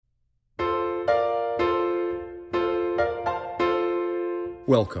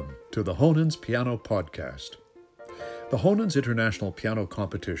Welcome to the Honens Piano Podcast. The Honens International Piano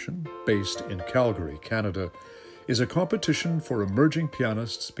Competition, based in Calgary, Canada, is a competition for emerging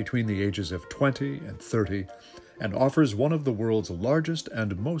pianists between the ages of 20 and 30 and offers one of the world's largest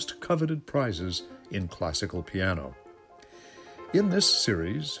and most coveted prizes in classical piano. In this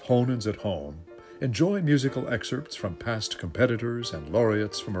series, Honens at Home, enjoy musical excerpts from past competitors and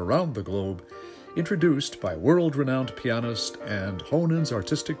laureates from around the globe, introduced by world-renowned pianist and Honens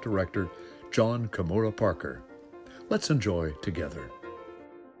artistic director John Kimura Parker. Let's enjoy together.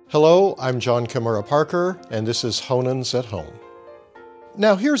 Hello, I'm John Kimura Parker, and this is Honens at Home.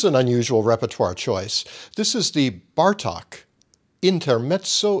 Now here's an unusual repertoire choice. This is the Bartók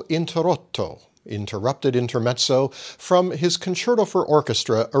Intermezzo Interrotto, Interrupted Intermezzo, from his Concerto for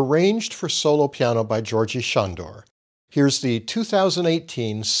Orchestra, arranged for solo piano by György Sándor. Here's the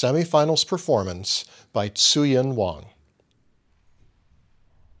 2018 semifinals performance by Tzu-Yin Wang.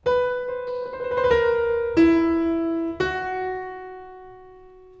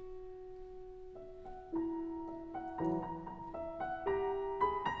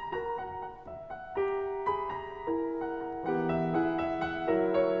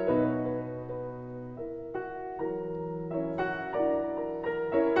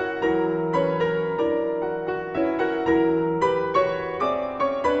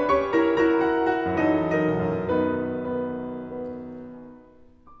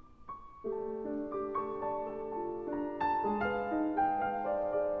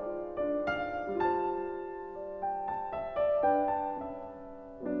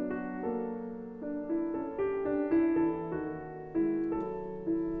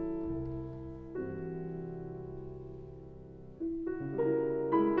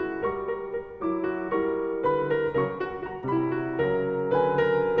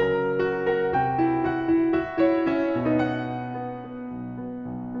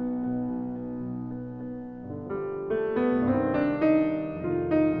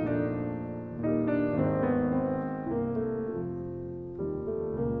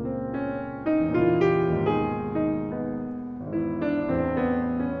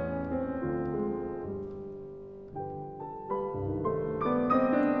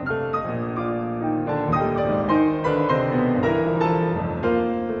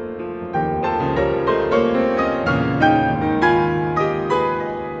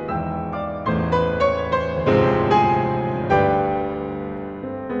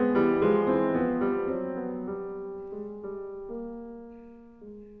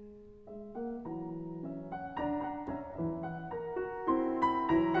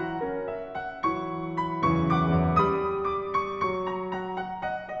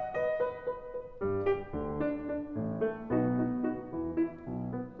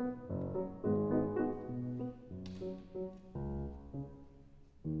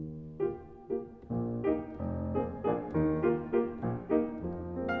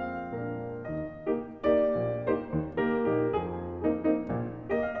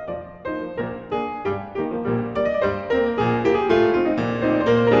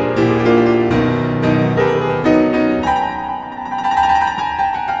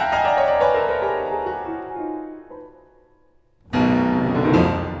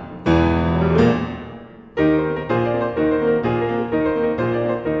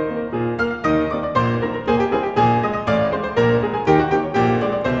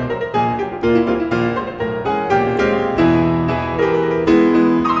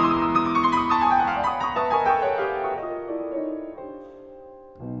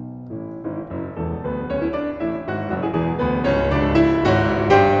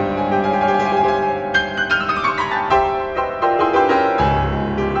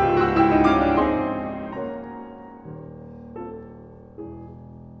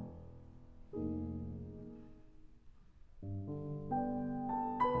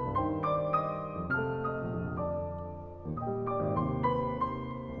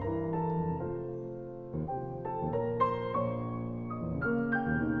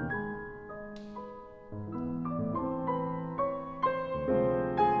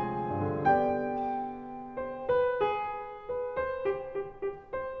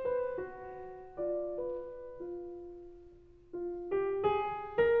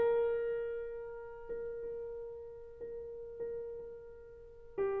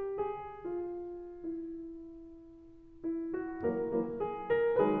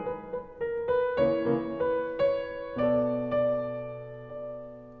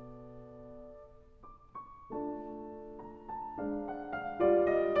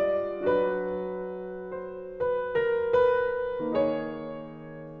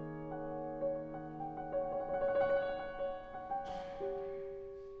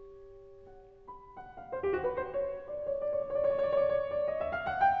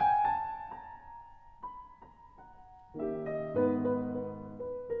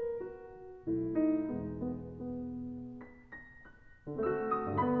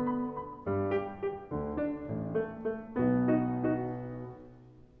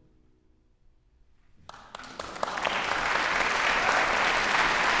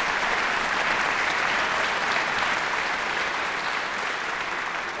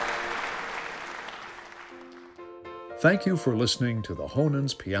 Thank you for listening to the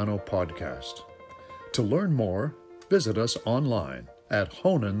Honens Piano Podcast. To learn more, visit us online at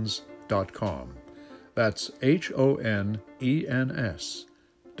honens.com. That's HONENS.com.